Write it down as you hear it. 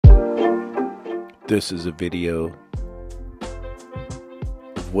This is a video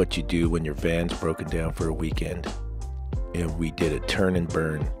of what you do when your van's broken down for a weekend. And we did a turn and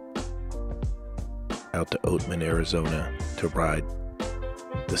burn out to Oatman, Arizona to ride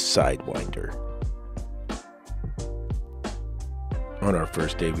the Sidewinder. On our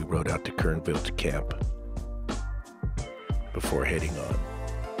first day, we rode out to Kernville to camp before heading on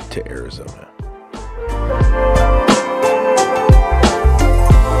to Arizona.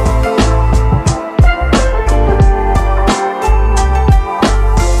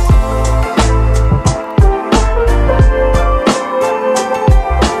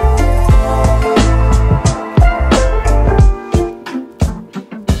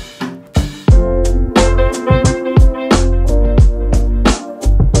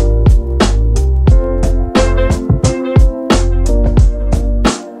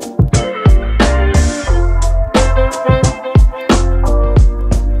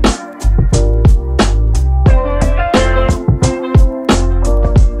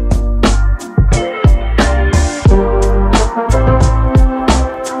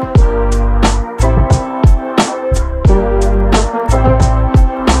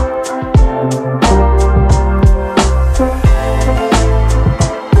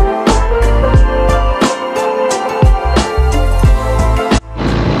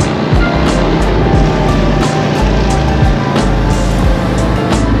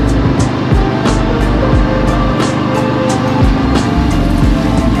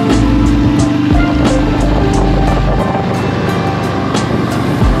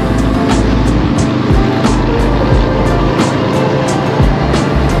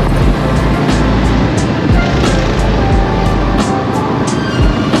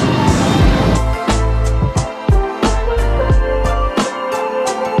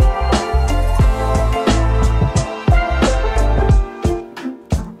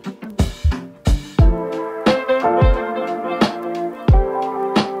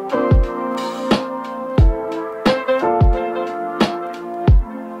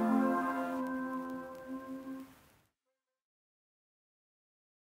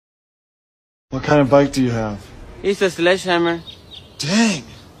 What kind of bike do you have? It's a sledgehammer. Dang!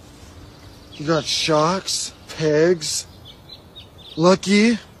 You got shocks, pegs,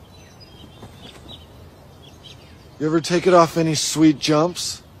 lucky. You ever take it off any sweet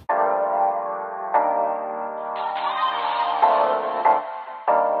jumps?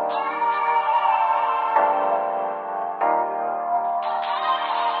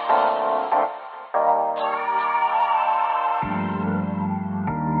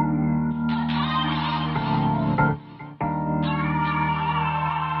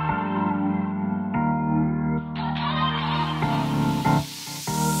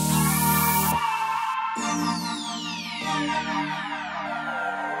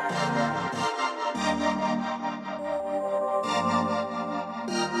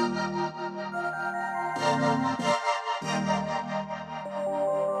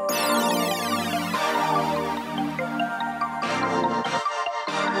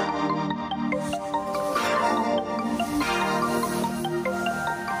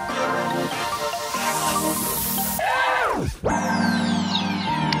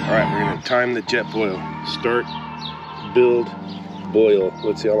 Alright, we're going to time the jet boil. Start, build, boil.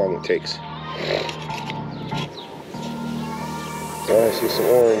 Let's see how long it takes. Oh, I see some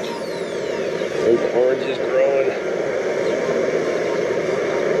orange. Oh, the orange is growing.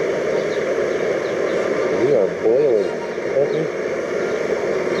 We are boiling, aren't we?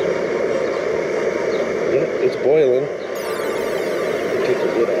 Yeah, it's boiling. Take the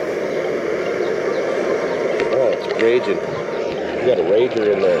lid off. Oh, it's raging. We got a rager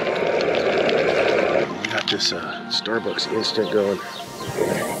in there. We got this Starbucks instant going. I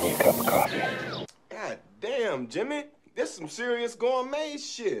need a cup of coffee. God damn, Jimmy. This some serious gourmet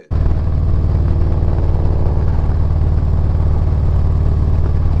shit.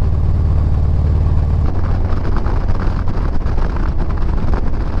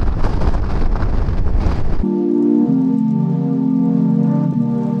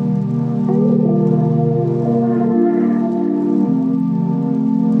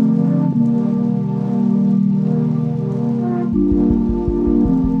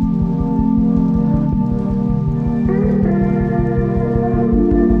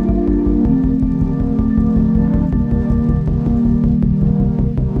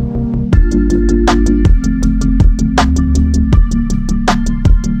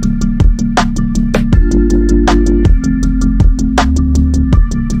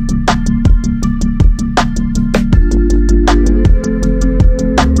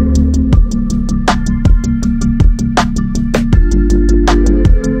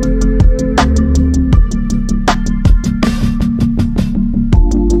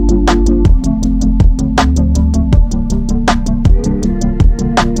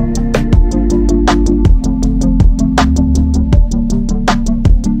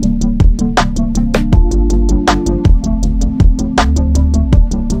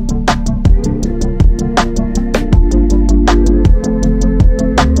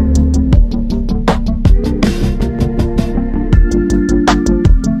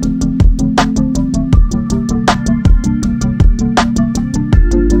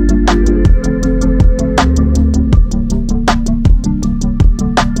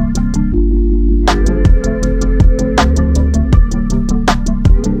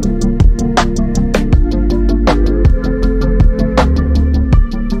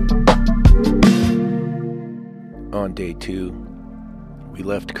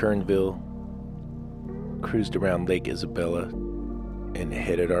 left Kernville, cruised around Lake Isabella, and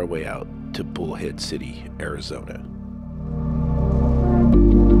headed our way out to Bullhead City, Arizona.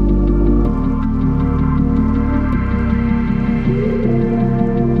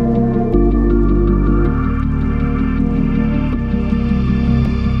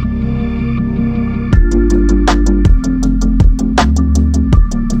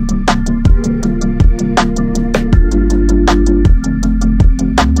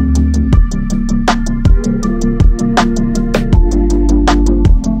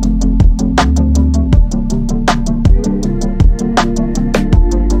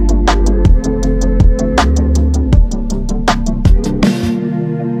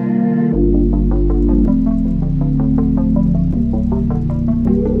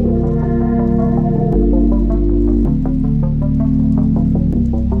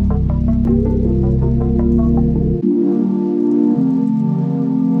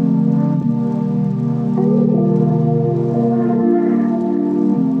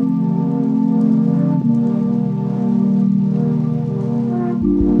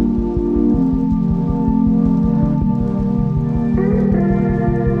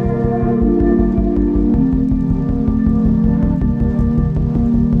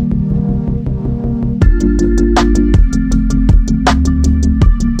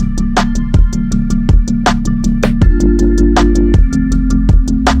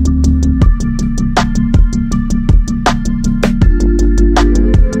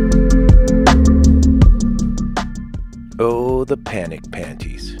 Oh, the panic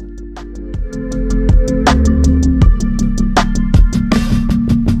panties.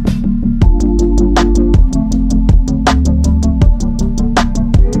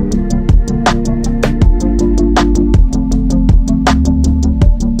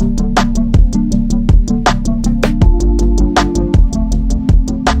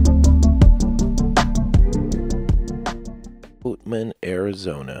 Oatman,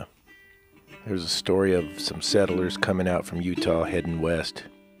 Arizona. There's a story of some settlers coming out from Utah heading west,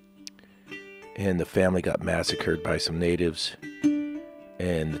 and the family got massacred by some natives,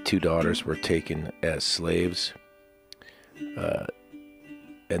 and the two daughters were taken as slaves,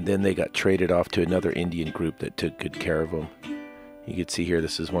 and then they got traded off to another Indian group that took good care of them. You can see here,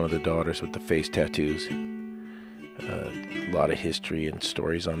 this is one of the daughters with the face tattoos. A lot of history and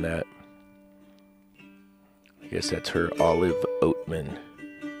stories on that. I guess that's her, Olive Oatman.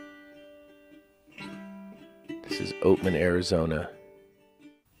 This is Oatman, Arizona.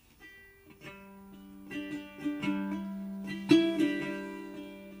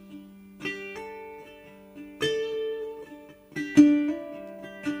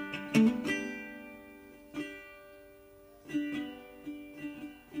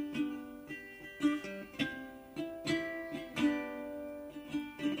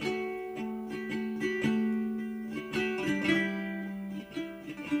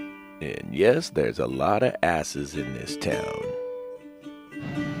 And yes, there's a lot of asses in this town.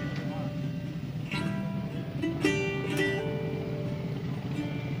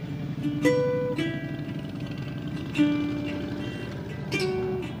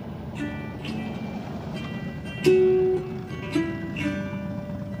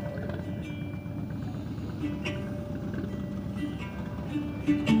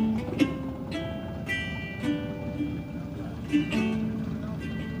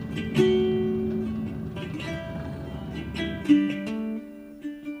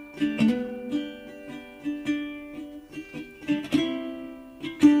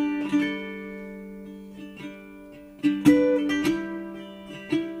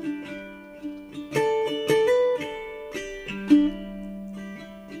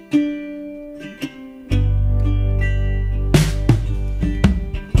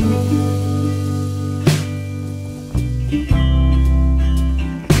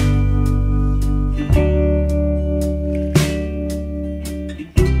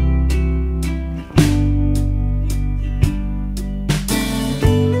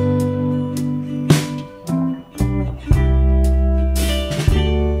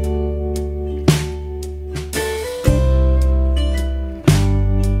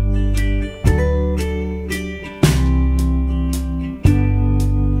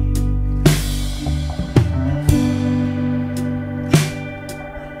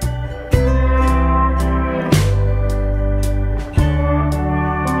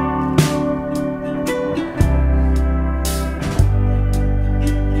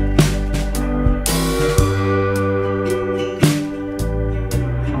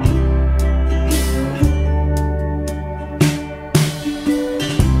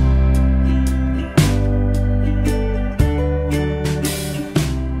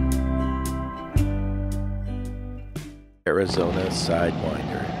 Arizona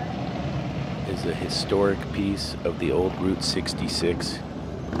Sidewinder is a historic piece of the old Route 66.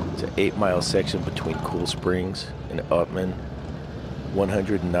 It's an 8-mile section between Cool Springs and Oatman,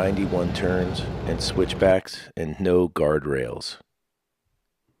 191 turns and switchbacks and no guardrails.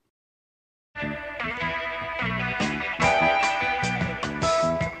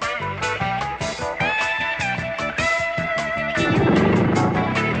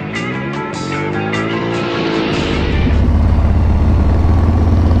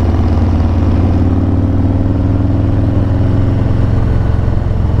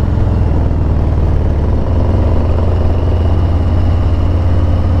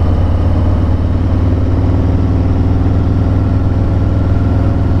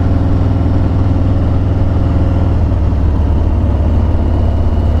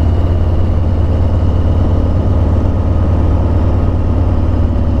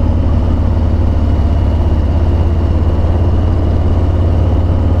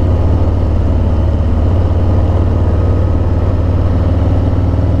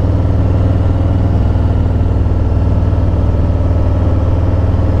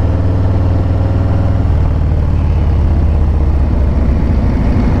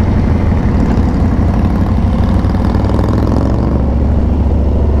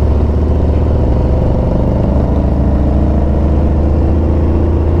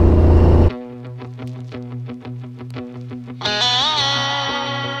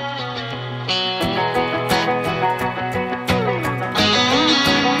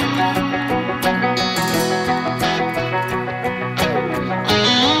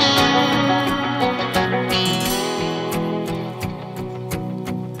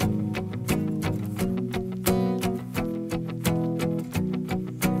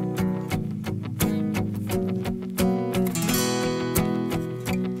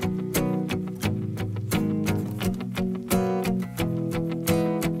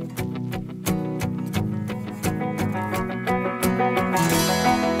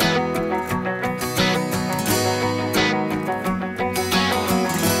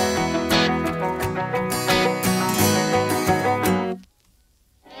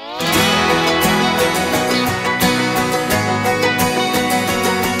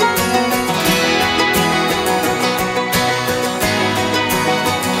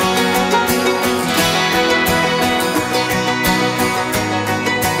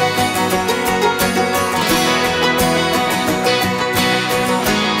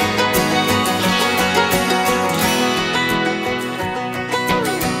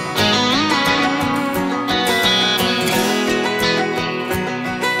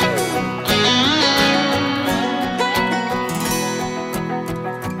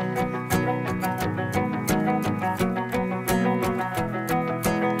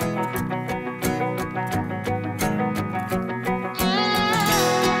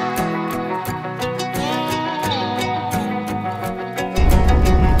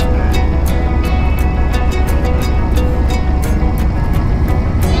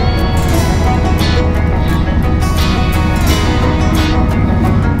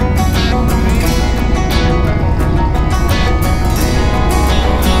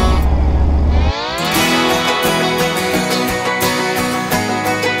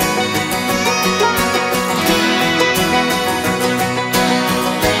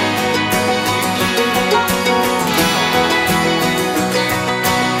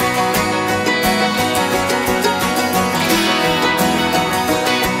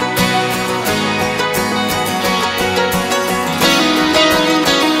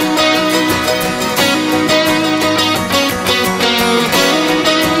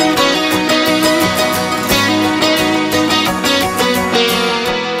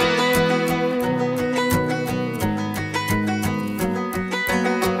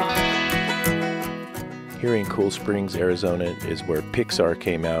 Here in Cool Springs, Arizona is where Pixar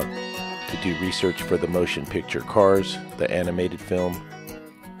came out to do research for the motion picture Cars, the animated film.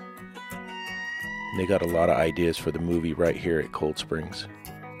 And they got a lot of ideas for the movie right here at Cold Springs.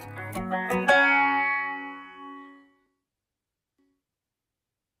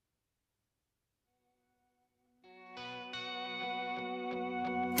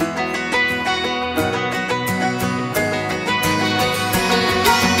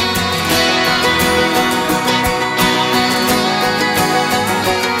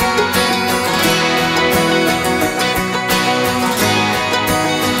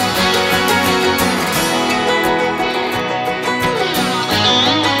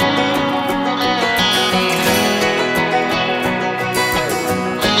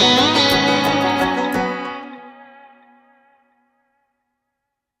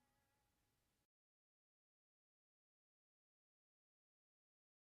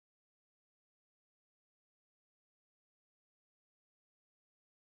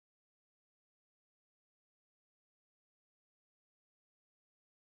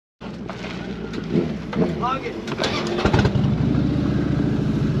 Hug it.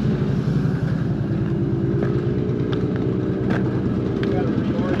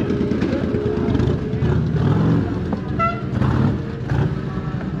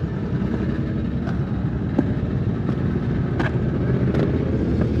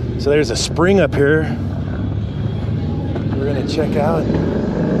 So there's a spring up here we're gonna check out.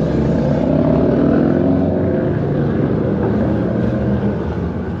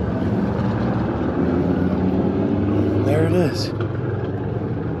 There it is.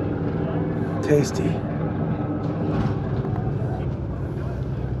 Tasty.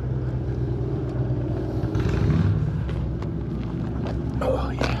 Oh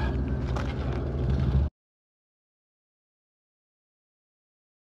yeah.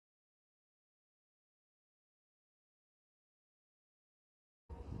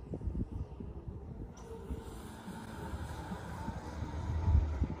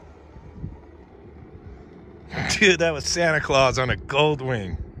 Dude, that was Santa Claus on a gold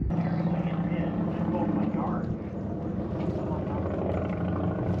wing.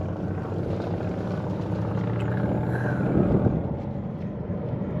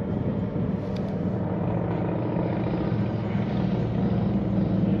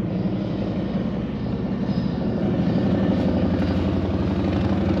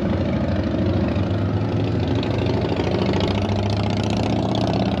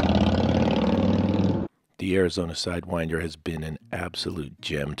 The Arizona Sidewinder has been an absolute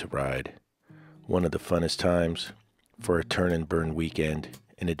gem to ride. One of the funnest times for a turn and burn weekend,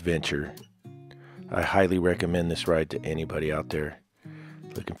 an adventure. I highly recommend this ride to anybody out there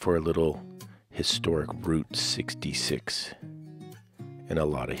looking for a little historic Route 66 and a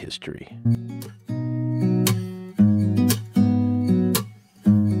lot of history.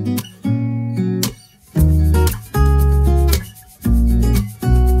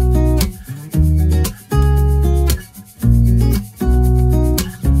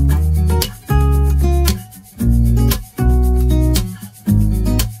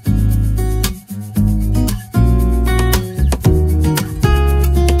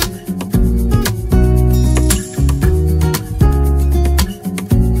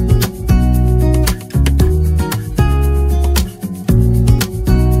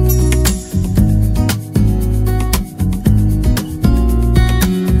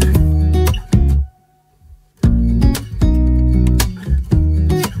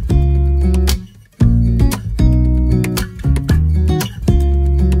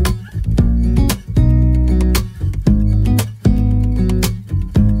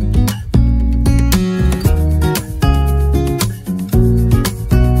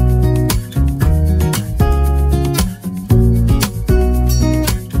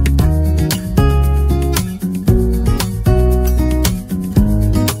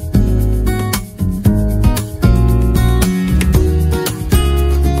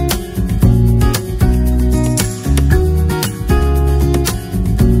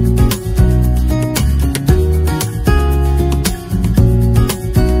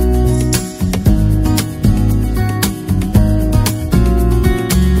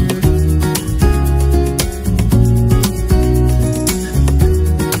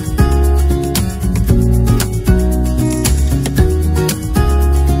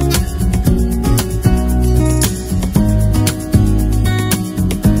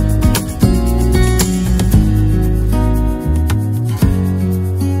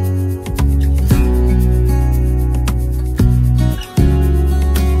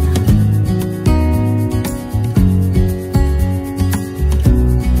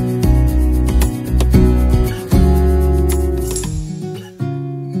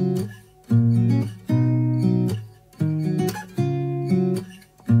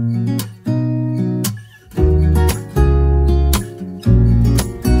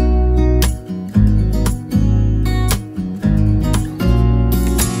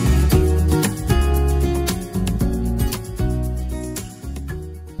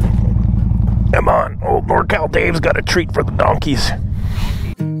 Come on, old NorCal Dave's got a treat for the donkeys.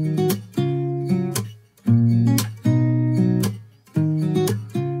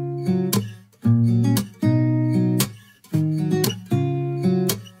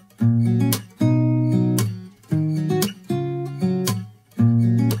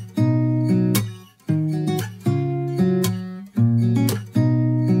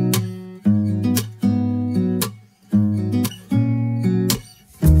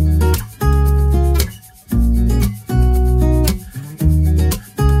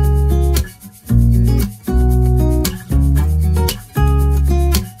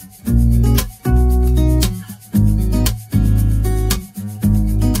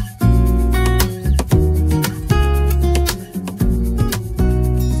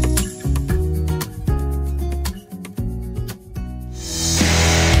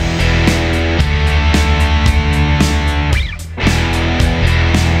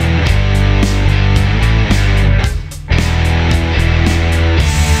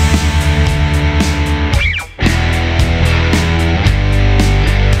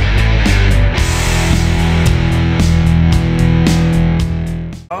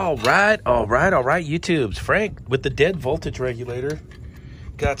 right, YouTubes. Frank with the dead voltage regulator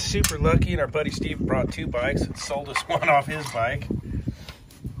got super lucky, and our buddy Steve brought 2 bikes and sold us one off his bike.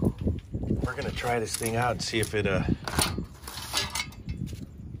 We're gonna try this thing out and see if it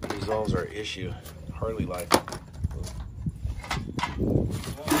resolves our issue. Harley life.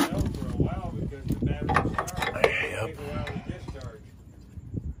 Yep.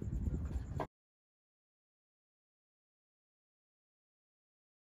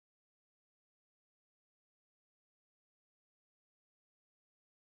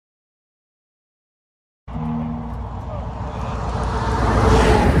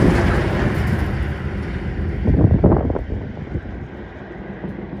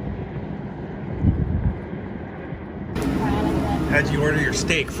 How'd you order your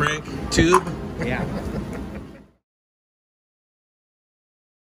steak, Frank? Tube? Yeah.